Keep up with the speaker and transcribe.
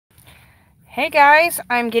Hey guys,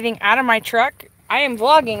 I'm getting out of my truck. I am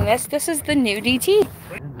vlogging this. This is the new DT.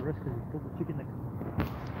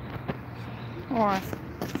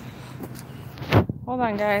 Hold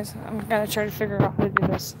on guys, I'm gonna try to figure out how to do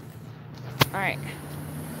this. Alright.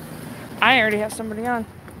 I already have somebody on.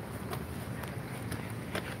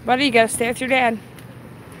 Buddy, you gotta stay with your dad.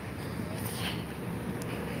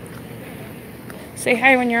 Say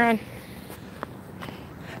hi when you're on.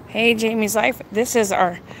 Hey Jamie's Life. This is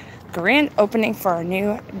our grand opening for our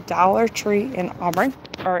new Dollar Tree in Auburn,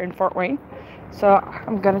 or in Fort Wayne. So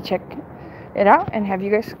I'm gonna check it out and have you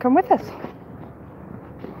guys come with us.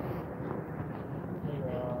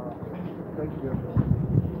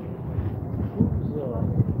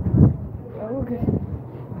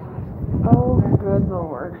 Oh good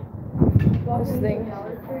Lord. This thing.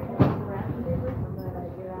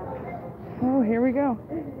 Oh, here we go.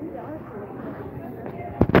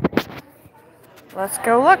 Let's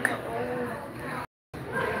go look.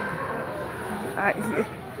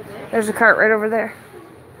 There's a cart right over there.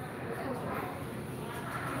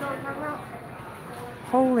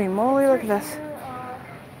 Holy moly, look at this.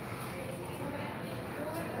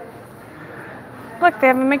 Look, they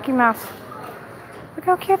have a Mickey Mouse. Look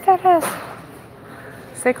how cute that is.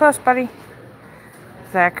 Stay close, buddy.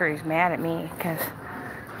 Zachary's mad at me because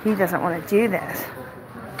he doesn't want to do this.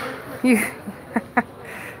 You.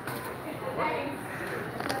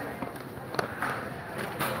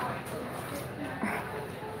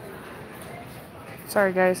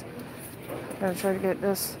 Sorry, guys. Gotta try to get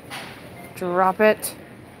this. Drop it.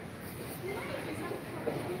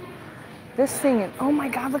 This thing is. Oh my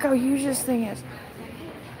God! Look how huge this thing is.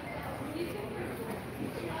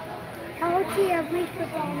 How do you reach the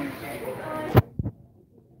phone?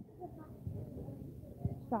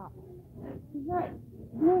 Stop. He's not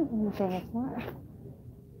doing anything. It's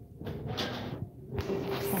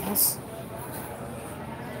not. Yes.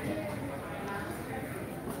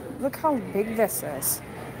 Look how big this is.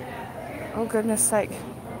 Oh goodness sake.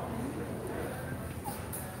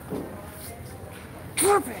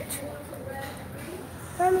 Drop it.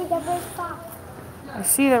 Mommy, the big box. I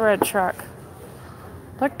see the red truck.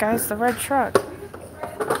 Look guys, the red truck.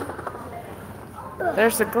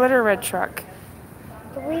 There's the glitter red truck.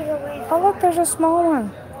 Oh look, there's a small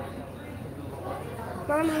one.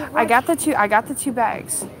 Mommy, I got the two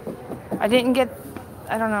bags. I don't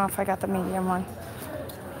know if I got the medium one.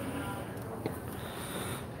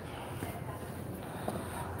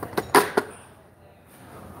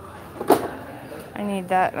 I need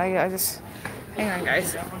that. I just hang on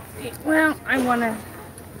guys. Well,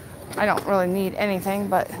 I don't really need anything,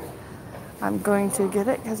 but I'm going to get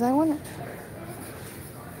it because I want it.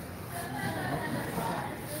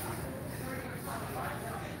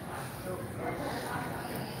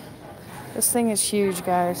 This thing is huge,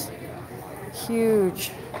 guys.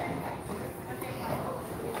 Huge.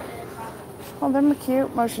 Oh, they're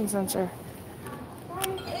cute. Motion sensor.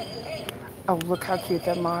 Oh, look how cute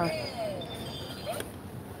them are.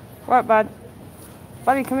 What, bud?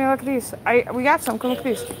 Buddy, come here, look at these. We got some. Come look at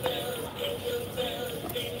these.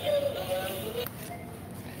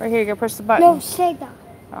 Right here, you gotta push the button. No, say that.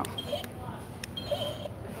 Oh.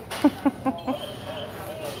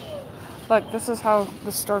 Look, this is how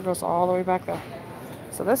the store goes all the way back there.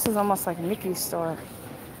 So this is almost like Mickey's store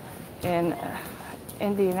in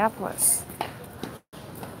Indianapolis.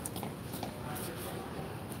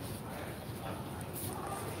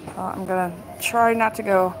 I'm gonna try not to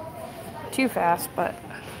go too fast, but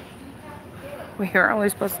we are only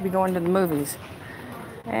supposed to be going to the movies.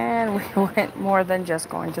 And we went more than just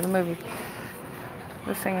going to the movie.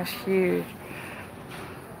 This thing is huge.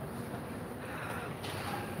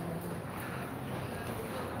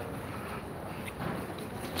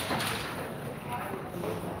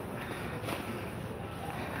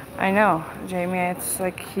 I know, Jamie, it's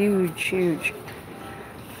like huge, huge.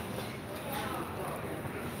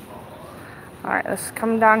 Alright, let's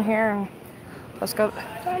come down here and let's go.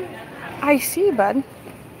 I see, bud.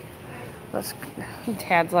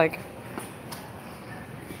 Dad's like,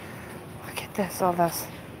 look at this, all this.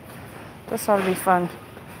 This ought to be fun.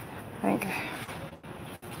 I think.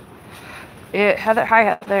 Heather, hi,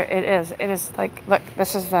 Heather, it is. It is like, look,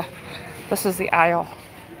 this is the aisle.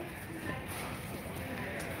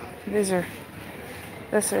 This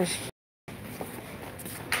is,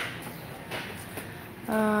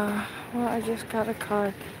 well, I just got a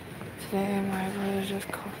card today and my brother just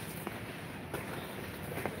called.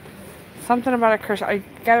 Something about a curse. I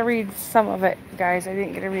gotta read some of it, guys. I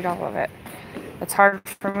didn't get to read all of it. It's hard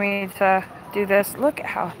for me to do this. Look at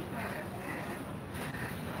how.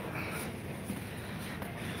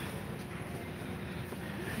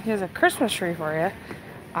 here's a Christmas tree for you.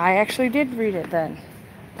 I actually did read it then.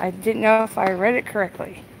 I didn't know if I read it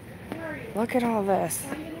correctly. Look at all this.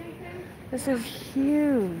 This is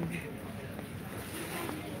huge.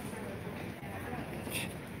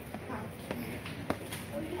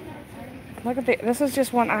 Look at this is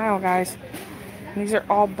just one aisle, guys. These are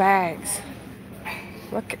all bags.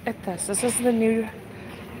 Look at this. This is the new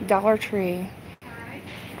Dollar Tree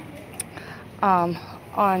on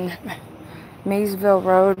Maysville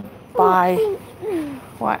Road by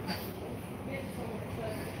what?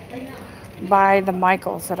 By the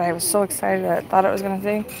Michaels that I was so excited that I thought it was gonna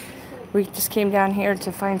think. We just came down here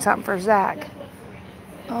to find something for Zach.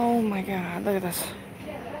 Oh my God, look at this.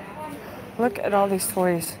 Look at all these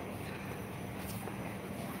toys.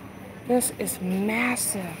 This is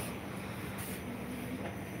massive.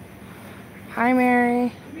 Hi,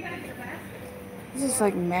 Mary. This is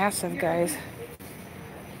like massive, guys.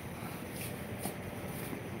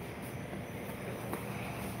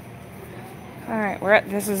 Alright,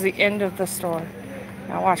 this is the end of the store.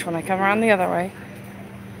 Now watch when I come around the other way.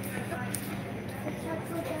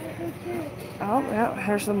 Oh, yeah,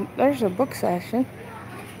 there's the book section.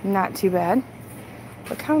 Not too bad.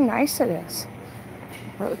 Look how nice it is.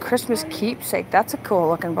 Christmas keepsake. That's a cool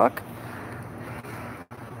looking book.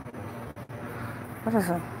 What is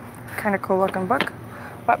a kind of cool looking book?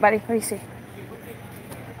 What, buddy? What do you see?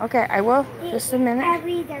 Okay, I will. Just a minute.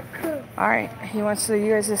 Alright, he wants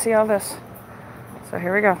you guys to see all this. So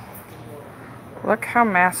here we go. Look how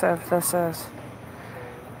massive this is.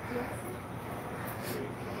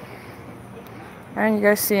 And you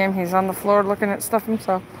guys see him. He's on the floor looking at stuff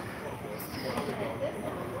himself.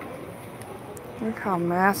 Look how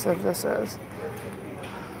massive this is.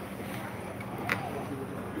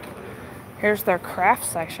 Here's their craft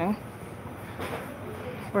section,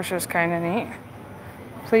 which is kind of neat.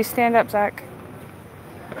 Please stand up, Zach.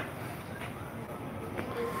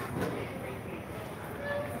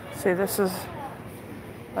 See, this is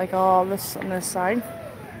like all this on this side.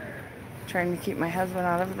 Trying to keep my husband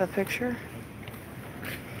out of the picture.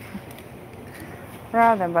 Where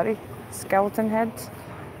are them, buddy? Skeleton heads?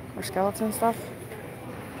 Or skeleton stuff?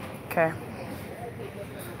 Okay.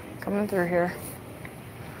 Coming through here.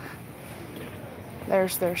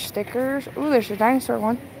 There's their stickers. Ooh, there's a dinosaur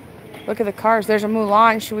one. Look at the cars. There's a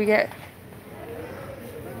Mulan. Should we get...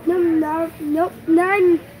 No,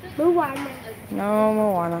 none. Moana. No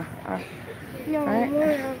Moana. No, right.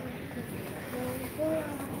 Moana.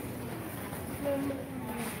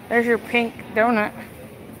 There's your pink donut.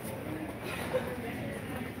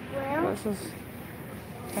 Well, This is...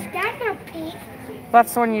 that's not pink.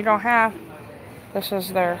 That's the one you don't have. This is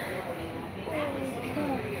their...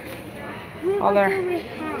 all their...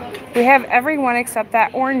 We have every one except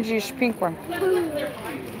that orangish pink one.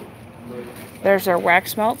 There's their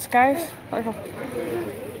wax melts, guys.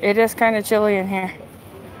 It is kind of chilly in here.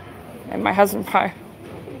 And my husband probably...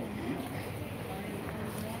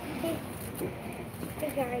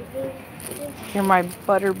 You're my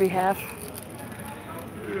butter behalf.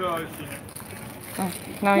 Oh,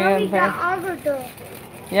 no, you didn't pay.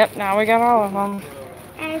 Yep, now we got all of them.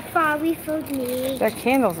 And probably for me. The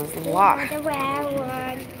candles is a lot.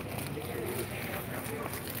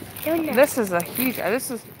 This is a huge...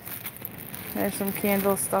 There's some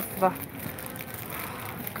candle stuff.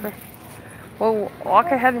 Well,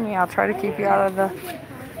 walk ahead of me. I'll try to keep you out of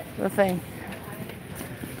the thing.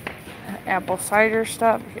 Apple cider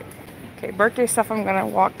stuff. Okay, birthday stuff. I'm gonna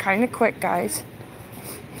walk kind of quick, guys,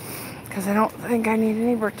 because I don't think I need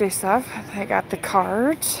any birthday stuff. They got the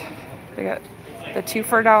cards. They got the 2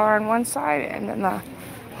 for $1 on one side, and then the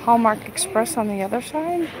Hallmark Express on the other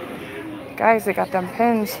side. Guys, they got them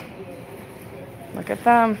pins. Look at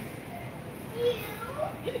them.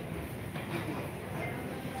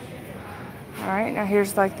 Alright, now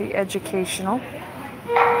here's like the educational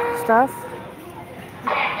stuff.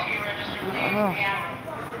 Oh.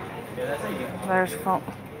 There's phone.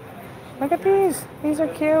 Look at these. These are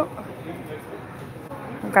cute.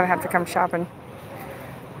 I'm gonna have to come shopping.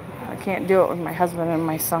 I can't do it with my husband and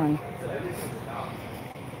my son.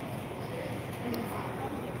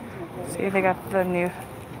 See, they got the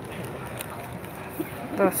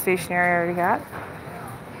stationery I already got.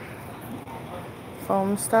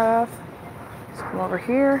 Foam stuff. Let's come over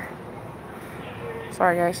here.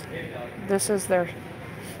 Sorry, guys. This is their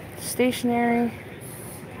stationery,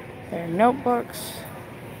 their notebooks.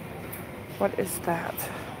 What is that?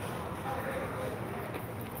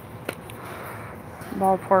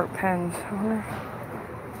 Ballpoint pens.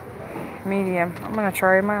 Medium. I'm gonna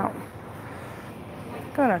try them out.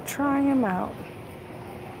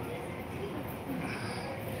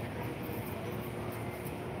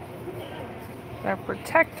 Their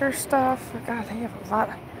protector stuff. God, they have a lot.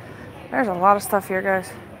 There's a lot of stuff here,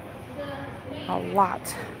 guys. A lot.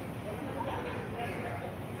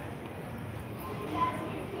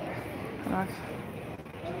 I'm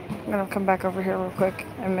gonna come back over here real quick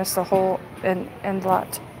and miss the whole end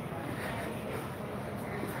lot.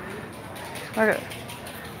 Look at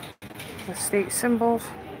the state symbols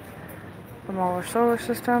from our solar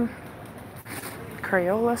system.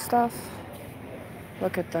 Crayola stuff.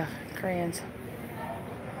 Look at the crayons.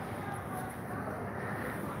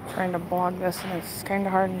 Trying to blog this and it's kind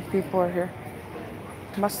of hard when people are here.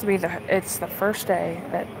 Must be it's the first day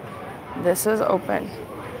that this is open.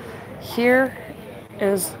 Here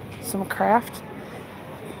is some craft.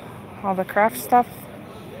 All the craft stuff.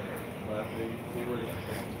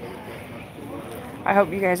 I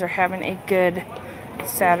hope you guys are having a good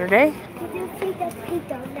Saturday. Did you see the pink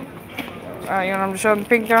donut? You want them to show them the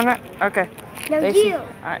pink donut? Okay. No, They you.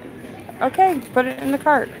 Okay, put it in the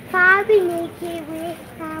cart. Bobby make it with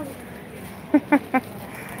how.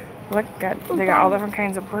 Look, they got all different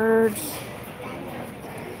kinds of birds.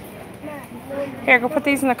 Here, go put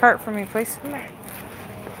these in the cart for me, please.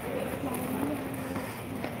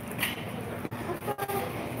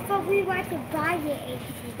 But we want to buy it.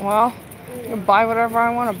 Well, you can buy whatever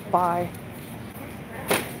I want to buy.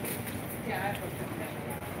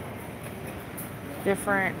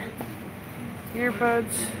 Different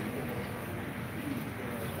earbuds.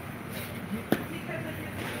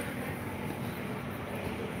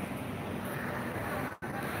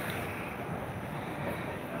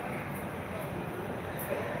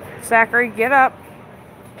 Zachary, get up.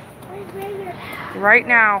 Right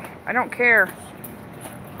now. I don't care.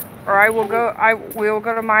 Or I will go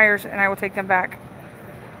to Myers and I will take them back.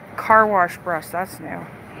 Car wash brush, that's new.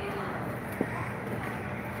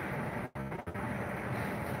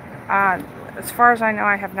 As far as I know,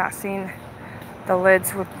 I have not seen the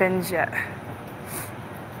lids with bins yet.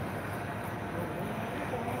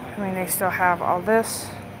 I mean, they still have all this.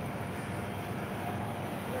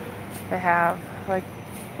 They have, like,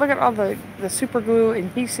 look at all the super glue,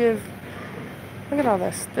 adhesive. Look at all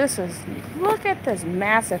this. Look at this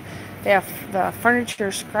massive. They have the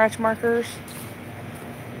furniture scratch markers.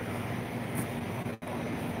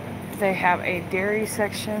 They have a dairy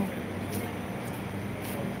section.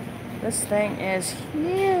 This thing is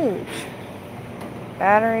huge.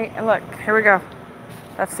 Battery. And look, here we go.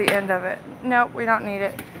 That's the end of it. Nope, we don't need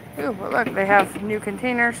it. Ooh, but look, they have new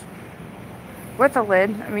containers with a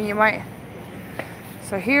lid. I mean, you might.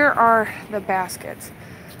 So here are the baskets.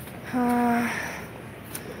 They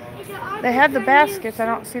have the baskets. I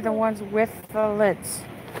don't see the ones with the lids.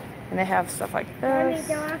 And they have stuff like this.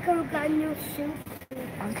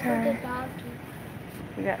 Okay.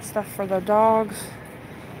 We got stuff for the dogs.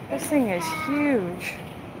 This thing is huge.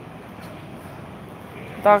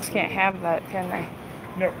 Dogs can't have that, can they?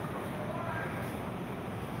 Nope.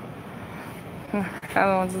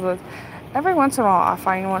 Other ones with lids. Every once in a while, I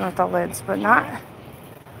find one with the lids, but not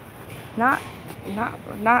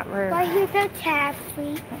rare. But here's a tab,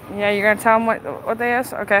 please. Yeah, you're gonna tell them what they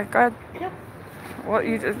asked? Okay, go ahead. Yep. What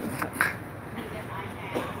you just?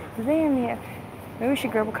 Do they in the? Maybe we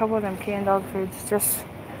should grab a couple of them canned dog foods just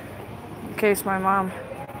in case my mom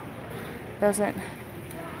doesn't.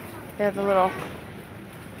 They have the little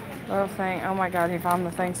thing. Oh my God, he found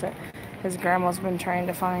the things that his grandma's been trying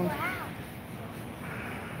to find.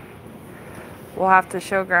 We'll have to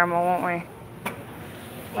show Grandma, won't we?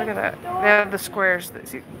 Look at that. They have the squares.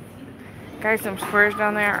 Guys, them squares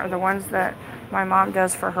down there are the ones that my mom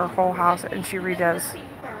does for her whole house, and she redoes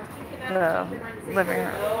the living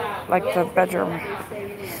room, like the bedroom.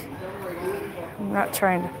 I'm not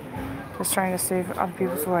trying to, just trying to save other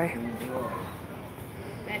people's way.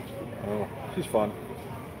 Oh, she's fun.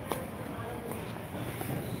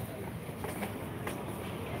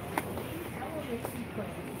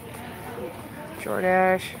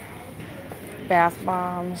 Jordache, bath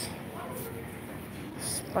bombs,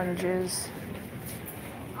 sponges.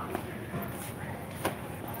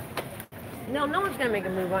 No one's gonna make a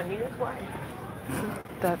move on you. That's why.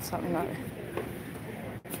 That's something that.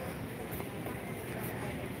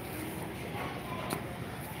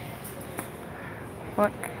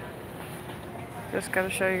 Look, just gotta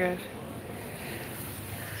show you guys.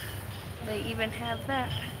 They even have that.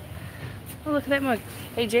 Oh, look at that mug.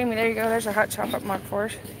 Hey, Jamie, there you go. There's a hot chocolate mug for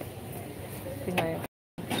us.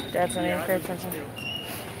 Dad's not even paying attention.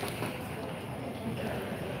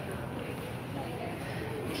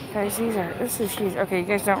 Guys, this is huge. Okay, you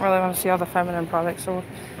guys don't really want to see all the feminine products, so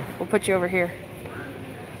we'll put you over here.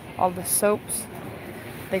 All the soaps.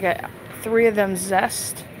 They got 3 of them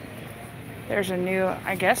Zest. There's a new,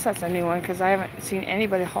 I guess that's a new one because I haven't seen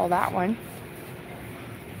anybody haul that one.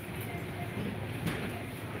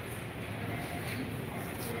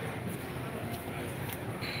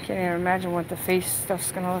 Can't even imagine what the face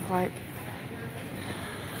stuff's gonna look like.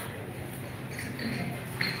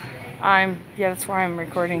 Yeah, that's why I'm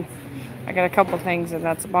recording. I got a couple things and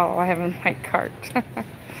that's about all I have in my cart.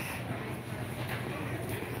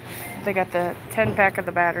 They got the 10 pack of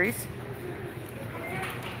the batteries.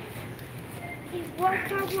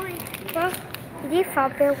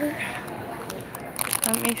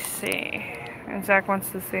 Let me see. And Zach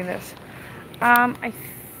wants to see this. I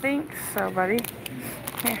think so, buddy.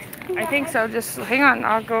 Here. I think so. Just hang on.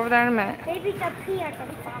 I'll go over there in a minute. Maybe the peanut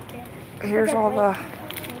butter popping. Here's all the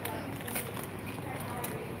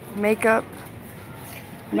makeup.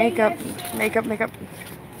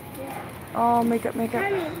 Oh, makeup.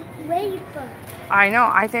 I know.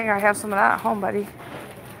 I think I have some of that at home, buddy.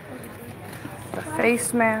 The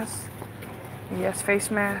face mask. Yes, face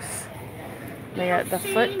mask. They got the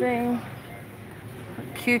foot thing.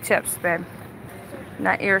 Q-tips, babe.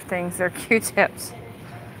 Not ear things. They're Q-tips.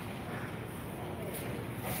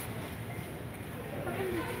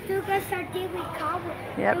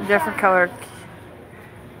 Yep, different color.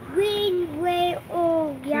 Green, red,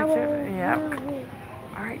 or yellow. Yep.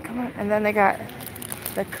 Alright, come on. And then they got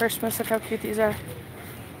the Christmas. Look how cute these are.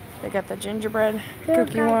 They got the gingerbread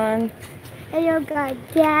cookie one. And you got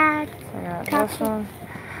that. They got this one.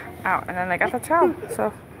 Out. And then they got the towel.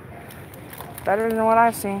 So, better than what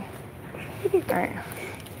I've seen. Alright.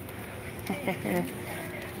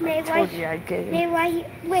 Told you I'd get it.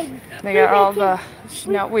 They got all the...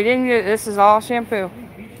 No, we didn't get it. This is all shampoo.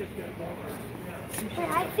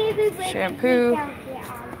 Shampoo.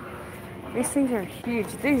 These things are huge.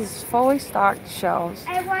 These fully stocked shelves.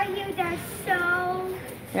 I want you to sew.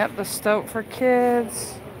 Yep, the stove for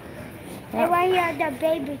kids. Yep. I want you the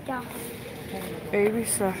baby stuff. Baby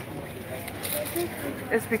stuff.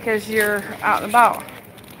 It's because you're out and about.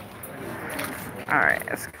 Alright,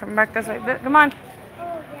 let's come back this way. Come on.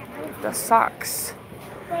 The socks.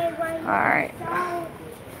 Alright.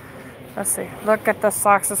 Let's see. Look at the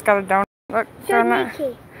socks. It's got a donut. Look,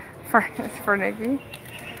 donut. For Nikki.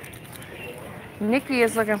 Nikki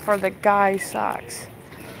is looking for the guy socks.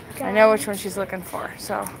 I know which one she's looking for.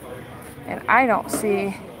 So, and I don't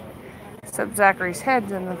see except Zachary's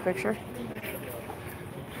heads in the picture.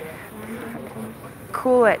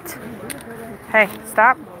 Cool it. Hey,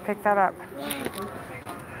 stop. Pick that up.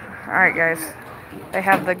 Alright, guys. They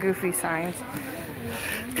have the goofy signs.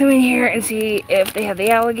 Come in here and see if they have the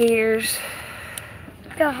alligators.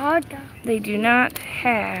 The hot dog. They do not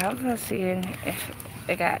have. Let's see if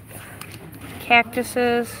they got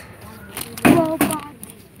cactuses. Robot.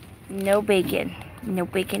 No bacon. No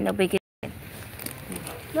bacon. No bacon.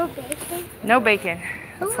 No bacon? No bacon.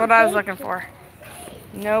 That's what I was looking for.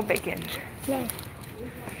 No bacon. No.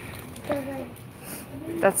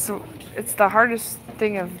 It's the hardest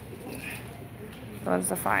thing of the ones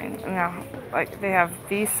to find. Now, like they have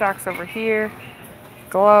these socks over here,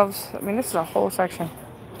 gloves. I mean, this is a whole section.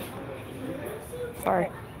 Sorry.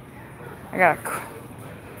 I gotta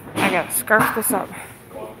scarf this up.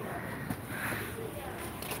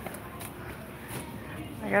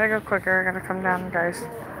 I gotta go quicker. I gotta come down, guys.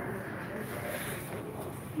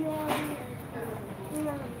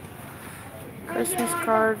 Christmas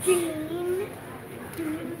cards.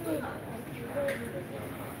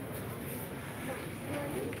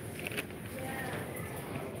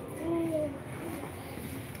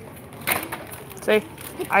 See,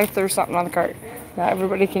 I threw something on the cart. Now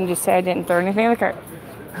everybody can just say I didn't throw anything in the cart.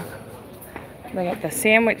 They got the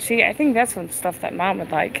sandwich. See, I think that's some stuff that Mom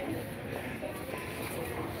would like.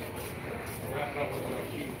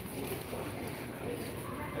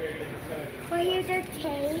 Here's the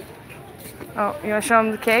cake. Oh, you want to show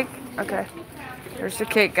them the cake? Okay. There's the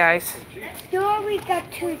cake, guys. Here we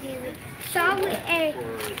got two things. Chocolate and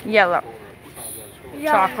Yellow.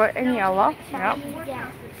 Chocolate and yellow. Yep.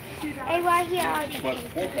 Yeah. And right here are the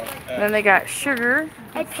cake. Then they got sugar,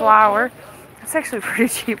 flour. It's actually pretty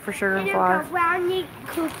cheap for sugar and flour. Brownie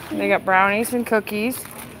cookies. They got brownies and cookies.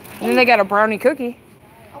 And then they got a brownie cookie.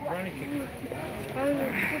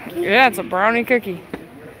 Yeah, it's a brownie cookie.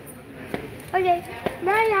 Okay.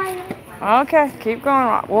 Okay, keep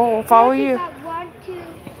going. We'll follow you. 1, 2,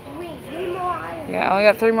 3. 3 more. Yeah, I only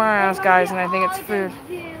got 3 more items, guys, and I think it's food.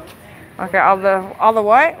 Okay, all the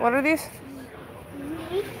what? What are these?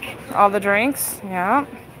 All the drinks. Yeah.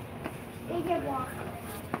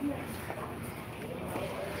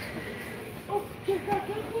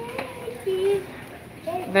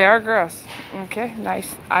 They are gross. Okay,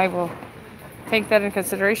 nice. I will take that in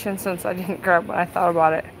consideration since I didn't grab when I thought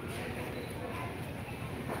about it.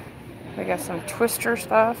 We got some Twister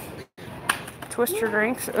stuff. Twister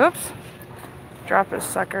drinks. Oops. Drop this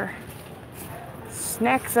sucker.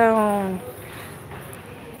 Snack zone.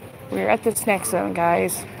 We're at the snack zone,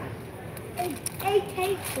 guys.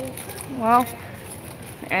 Well,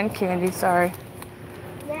 and candy, sorry.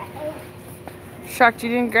 Shocked you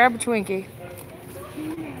didn't grab a Twinkie.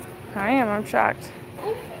 I'm shocked.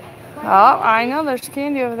 Oh, I know there's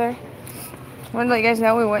candy over there. I want to let you guys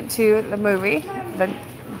know we went to the movie, the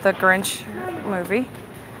Grinch movie.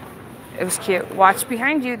 It was cute. Watch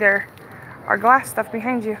behind you there. Our glass stuff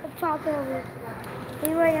behind you.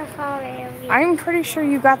 I'm pretty sure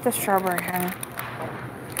you got the strawberry, honey.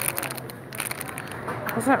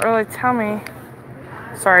 Doesn't really tell me.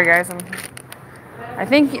 Sorry, guys. I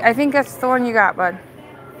think that's the one you got, bud.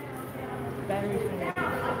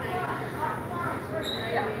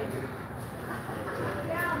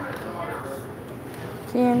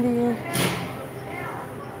 Candy.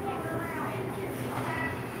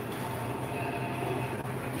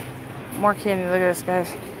 More candy. Look at this,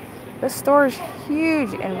 guys. This store is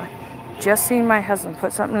huge, and just seen my husband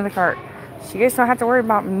put something in the cart. So you guys don't have to worry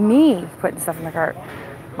about me putting stuff in the cart.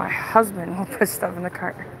 My husband will put stuff in the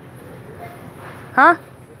cart. Huh?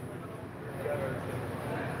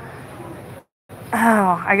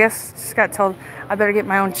 Oh, I guess just got told I better get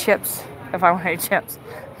my own chips if I want any chips.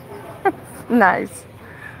 Nice.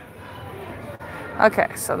 Okay,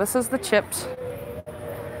 so this is the chips.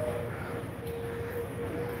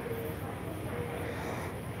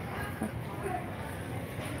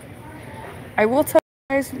 I will tell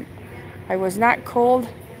you guys, I was not cold.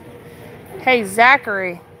 Hey,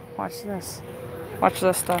 Zachary, watch this. Watch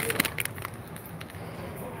this stuff.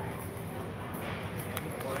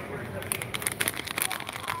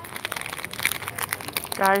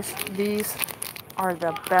 Guys, these are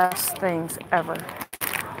the best things ever.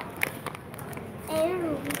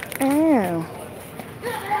 Ew.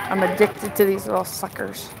 I'm addicted to these little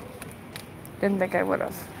suckers. Didn't think I would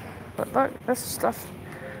have. But look, this stuff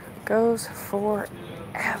goes forever.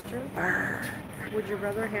 Would you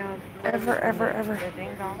rather have Ever.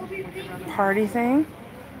 Party thing?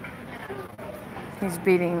 He's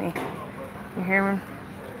beating me. You hear him?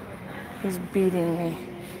 He's beating me.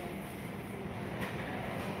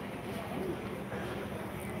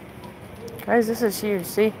 Guys, this is huge.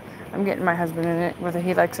 See? I'm getting my husband in it, whether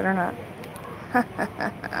he likes it or not.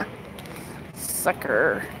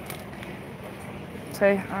 Sucker.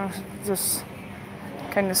 Say, I'll just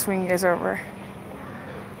kind of swing you guys over.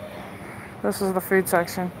 This is the food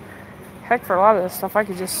section. Heck, for a lot of this stuff, I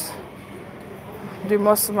could just do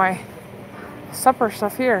most of my supper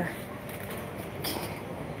stuff here.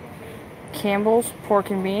 Campbell's pork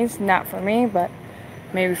and beans, not for me, but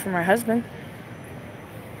maybe for my husband.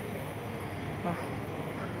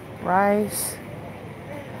 Rice.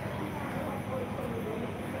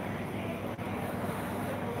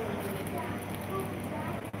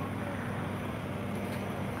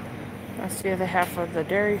 That's the other half of the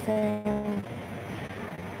dairy thing.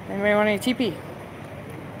 Anybody want any TP?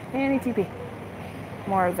 Any TP?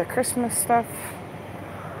 More of the Christmas stuff.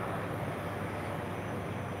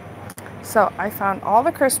 So I found all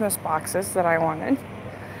the Christmas boxes that I wanted.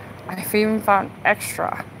 I've even found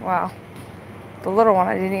extra. Wow. The little one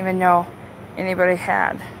I didn't even know anybody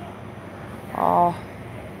had. All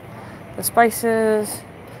the spices,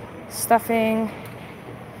 stuffing,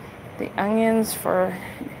 the onions for...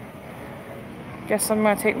 Guess I'm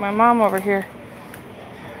going to take my mom over here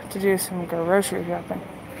to do some grocery shopping.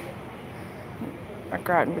 My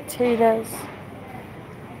gratin potatoes.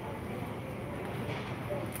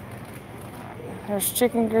 There's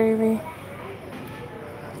chicken gravy.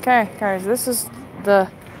 Okay, guys, this is the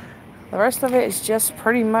rest of it is just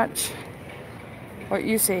pretty much what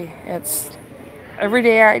you see. It's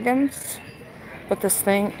everyday items, but this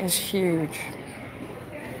thing is huge.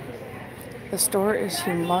 The store is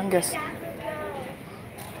humongous.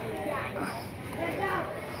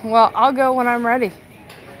 Well, I'll go when I'm ready.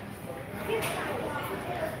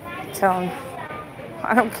 Tell him.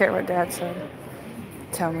 I don't care what Dad said.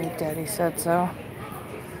 Tell me Daddy said so.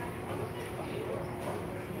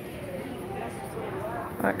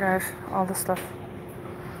 Alright, guys, all this stuff.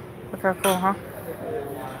 Look how cool, huh?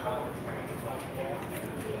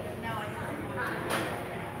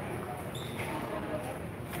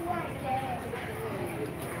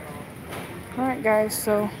 Alright, guys,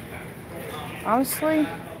 so honestly,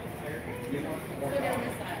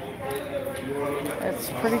 it's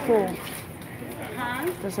pretty cool,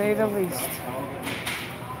 to say the least.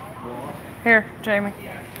 Here, Jamie.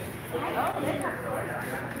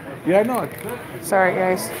 Yeah, no. Sorry,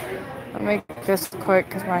 guys. I'll make this quick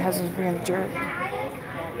because my husband's being a jerk.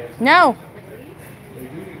 No!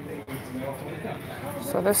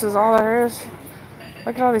 So this is all there is.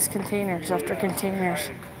 Look at all these containers after containers.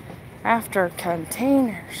 After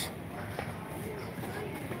containers.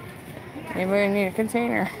 Anybody need a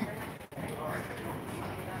container?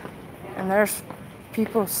 And there's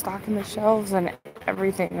people stocking the shelves and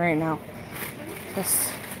everything right now.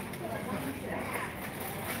 This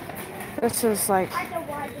is like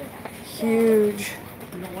huge.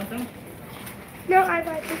 No, I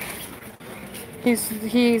like it.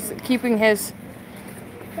 He's keeping his.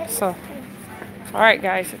 So, all right,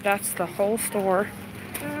 guys, that's the whole store.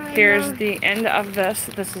 Here's the end of this.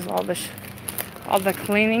 This is all the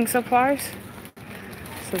cleaning supplies.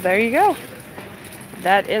 So there you go.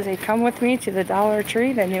 That is a come with me to the Dollar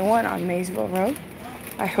Tree, the new one on Maysville Road.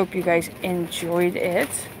 I hope you guys enjoyed it.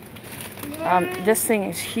 This thing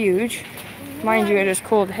is huge. Mind you, it is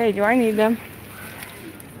cold. Hey, do I need them?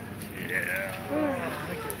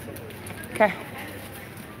 Okay.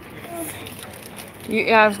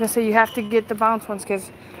 Yeah, I was gonna say you have to get the bounce ones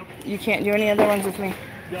because you can't do any other ones with me.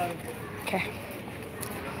 Okay.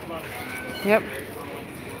 Yep.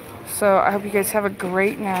 So I hope you guys have a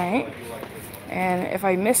great night. And if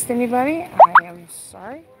I missed anybody, I am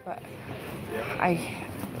sorry, but I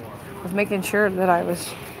was making sure that I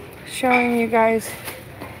was showing you guys.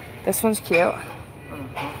 This one's cute.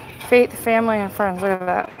 Faith, family, and friends. Look at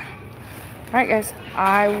that. Alright, guys.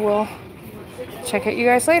 I will check out you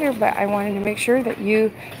guys later, but I wanted to make sure that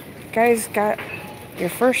you guys got your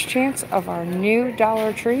first chance of our new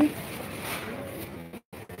Dollar Tree.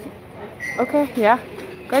 Okay, yeah.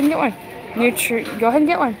 Go ahead and get one. New tree. Go ahead and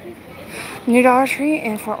get one. New Dollar Tree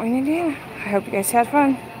in Fort Wayne, Indiana. I hope you guys had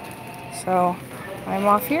fun. So I'm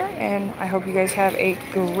off here, and I hope you guys have a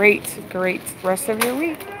great rest of your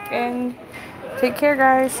week. And take care,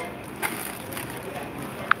 guys.